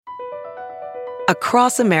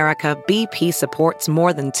Across America, BP supports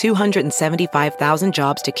more than 275,000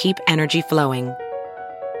 jobs to keep energy flowing.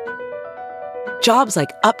 Jobs like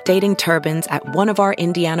updating turbines at one of our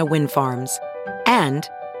Indiana wind farms and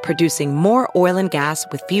producing more oil and gas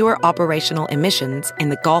with fewer operational emissions in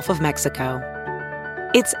the Gulf of Mexico.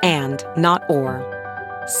 It's and, not or.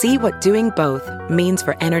 See what doing both means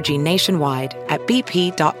for energy nationwide at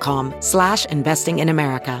bp.com/investing in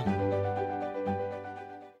America.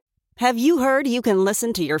 Have you heard you can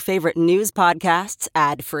listen to your favorite news podcasts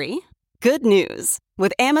ad-free? Good news.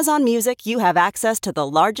 With Amazon Music, you have access to the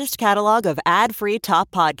largest catalog of ad-free top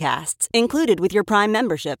podcasts included with your Prime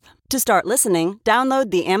membership. To start listening, download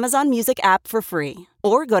the Amazon Music app for free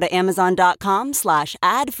or go to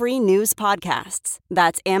amazon.com/ad-free news podcasts.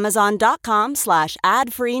 That's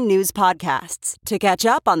amazon.com/ad-free news podcasts to catch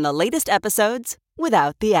up on the latest episodes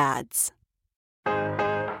without the ads.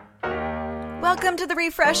 Welcome to the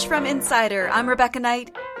Refresh from Insider. I'm Rebecca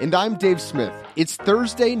Knight. And I'm Dave Smith. It's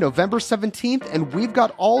Thursday, November 17th, and we've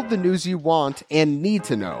got all the news you want and need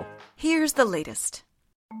to know. Here's the latest.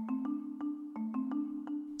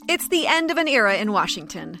 It's the end of an era in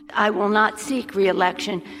Washington. I will not seek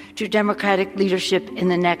re-election to Democratic leadership in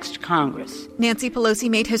the next Congress. Nancy Pelosi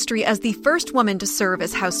made history as the first woman to serve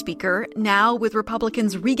as House Speaker. Now, with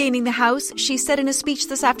Republicans regaining the House, she said in a speech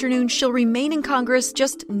this afternoon she'll remain in Congress,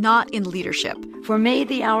 just not in leadership. For me,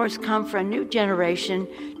 the hour's come for a new generation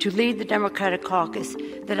to lead the Democratic caucus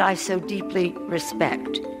that I so deeply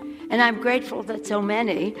respect. And I'm grateful that so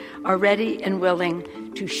many are ready and willing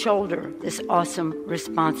to shoulder this awesome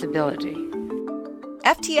responsibility.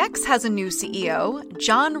 FTX has a new CEO.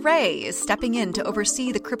 John Ray is stepping in to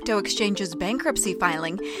oversee the crypto exchange's bankruptcy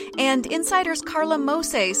filing. And Insider's Carla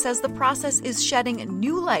Mose says the process is shedding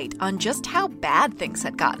new light on just how bad things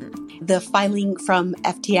had gotten. The filing from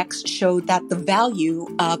FTX showed that the value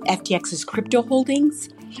of FTX's crypto holdings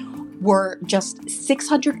were just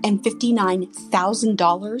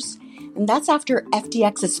 $659,000. And that's after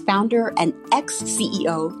FTX's founder and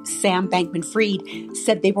ex-CEO, Sam Bankman-Fried,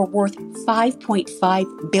 said they were worth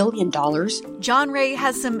 $5.5 billion. John Ray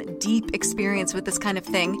has some deep experience with this kind of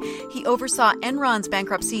thing. He oversaw Enron's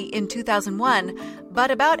bankruptcy in 2001.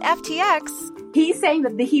 But about FTX... He's saying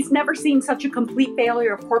that he's never seen such a complete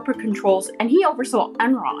failure of corporate controls, and he oversaw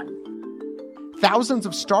Enron. Thousands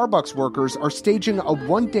of Starbucks workers are staging a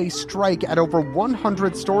one-day strike at over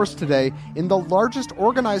 100 stores today in the largest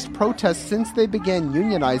organized protest since they began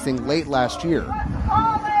unionizing late last year.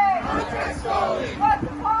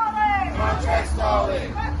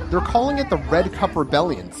 They're calling it the Red Cup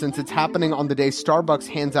Rebellion since it's happening on the day Starbucks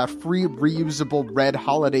hands out free reusable red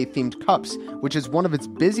holiday-themed cups, which is one of its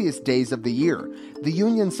busiest days of the year. The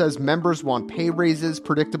union says members want pay raises,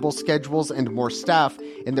 predictable schedules, and more staff,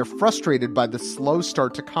 and they're frustrated by the slow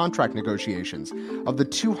start to contract negotiations. Of the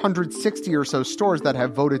 260 or so stores that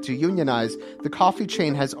have voted to unionize, the coffee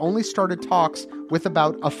chain has only started talks with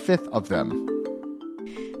about a fifth of them.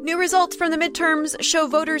 New results from the midterms show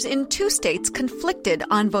voters in 2 states conflicted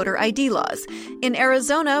on voter ID laws. In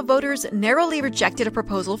Arizona, voters narrowly rejected a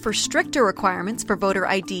proposal for stricter requirements for voter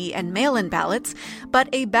ID and mail-in ballots, but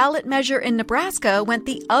a ballot measure in Nebraska went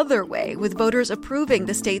the other way, with voters approving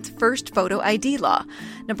the state's first photo ID law.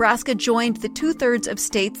 Nebraska joined the 2/3 of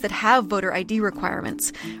states that have voter ID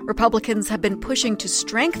requirements. Republicans have been pushing to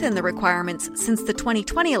strengthen the requirements since the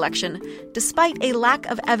 2020 election, despite a lack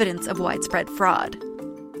of evidence of widespread fraud.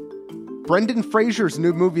 Brendan Fraser's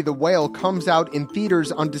new movie, The Whale, comes out in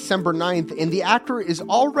theaters on December 9th, and the actor is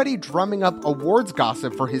already drumming up awards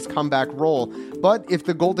gossip for his comeback role. But if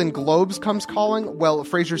the Golden Globes comes calling, well,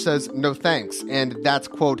 Fraser says no thanks, and that's,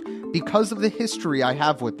 quote, because of the history I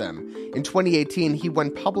have with them. In 2018, he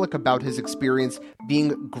went public about his experience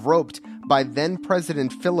being groped by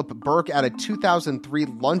then-President Philip Burke at a 2003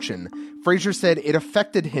 luncheon. Fraser said it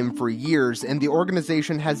affected him for years, and the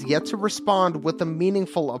organization has yet to respond with a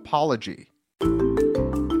meaningful apology.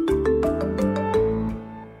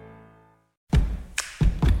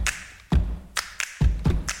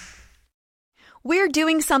 We're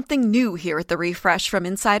doing something new here at The Refresh from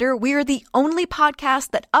Insider. We're the only podcast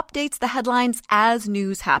that updates the headlines as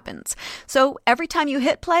news happens. So every time you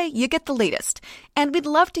hit play, you get the latest. And we'd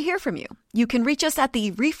love to hear from you. You can reach us at the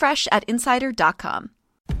refresh@insider.com.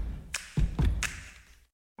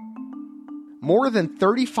 More than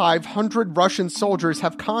 3,500 Russian soldiers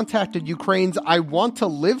have contacted Ukraine's I Want to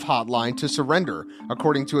Live hotline to surrender,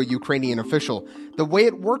 according to a Ukrainian official. The way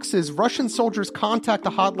it works is Russian soldiers contact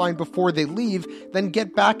the hotline before they leave, then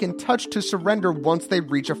get back in touch to surrender once they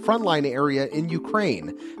reach a frontline area in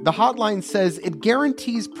Ukraine. The hotline says it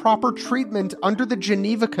guarantees proper treatment under the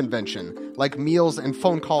Geneva Convention, like meals and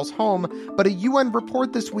phone calls home, but a UN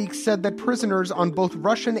report this week said that prisoners on both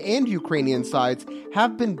Russian and Ukrainian sides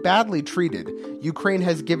have been badly treated. Ukraine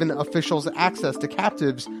has given officials access to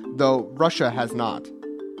captives, though Russia has not.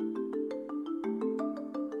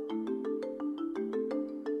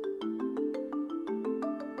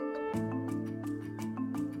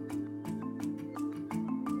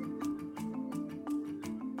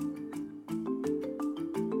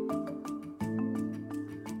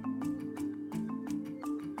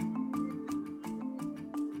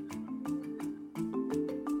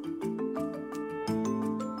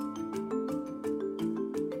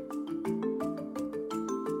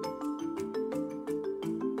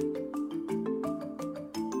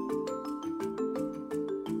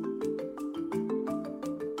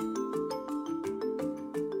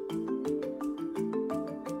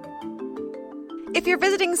 If you're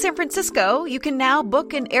visiting San Francisco, you can now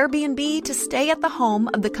book an Airbnb to stay at the home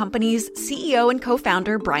of the company's CEO and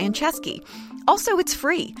co-founder, Brian Chesky. Also, it's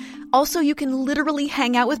free. Also, you can literally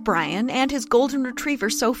hang out with Brian and his golden retriever,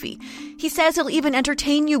 Sophie. He says he'll even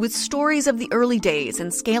entertain you with stories of the early days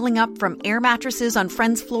and scaling up from air mattresses on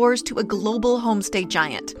friends' floors to a global homestay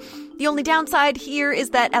giant. The only downside here is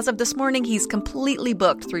that as of this morning, he's completely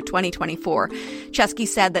booked through 2024. Chesky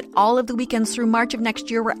said that all of the weekends through March of next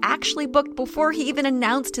year were actually booked before he even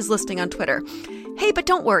announced his listing on Twitter. Hey, but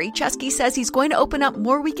don't worry, Chesky says he's going to open up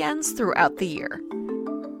more weekends throughout the year.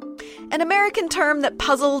 An American term that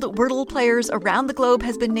puzzled Wordle players around the globe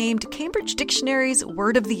has been named Cambridge Dictionary's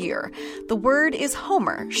Word of the Year. The word is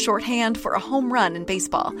homer, shorthand for a home run in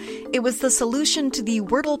baseball. It was the solution to the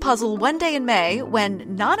Wordle puzzle one day in May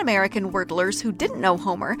when non-American Wordlers who didn't know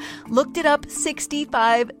Homer looked it up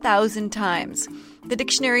 65,000 times. The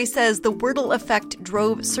dictionary says the Wordle effect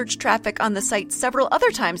drove search traffic on the site several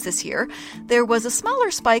other times this year. There was a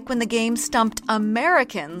smaller spike when the game stumped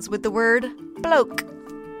Americans with the word bloke.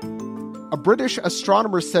 A British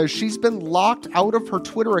astronomer says she's been locked out of her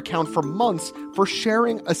Twitter account for months for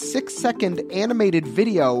sharing a 6-second animated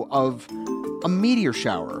video of a meteor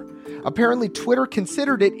shower. Apparently, Twitter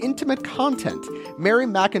considered it intimate content. Mary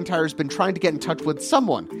McIntyre's been trying to get in touch with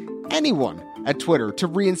anyone at Twitter to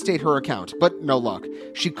reinstate her account, but no luck.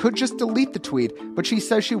 She could just delete the tweet, but she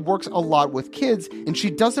says she works a lot with kids and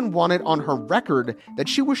she doesn't want it on her record that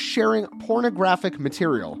she was sharing pornographic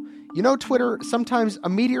material. You know, Twitter, sometimes a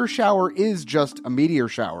meteor shower is just a meteor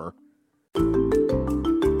shower.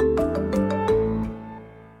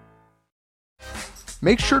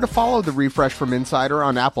 Make sure to follow The Refresh from Insider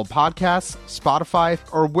on Apple Podcasts, Spotify,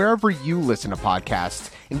 or wherever you listen to podcasts.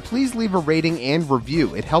 And please leave a rating and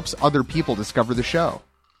review. It helps other people discover the show.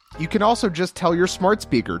 You can also just tell your smart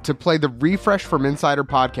speaker to play the Refresh from Insider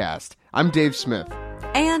podcast. I'm Dave Smith.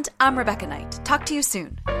 And I'm Rebecca Knight. Talk to you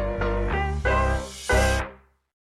soon.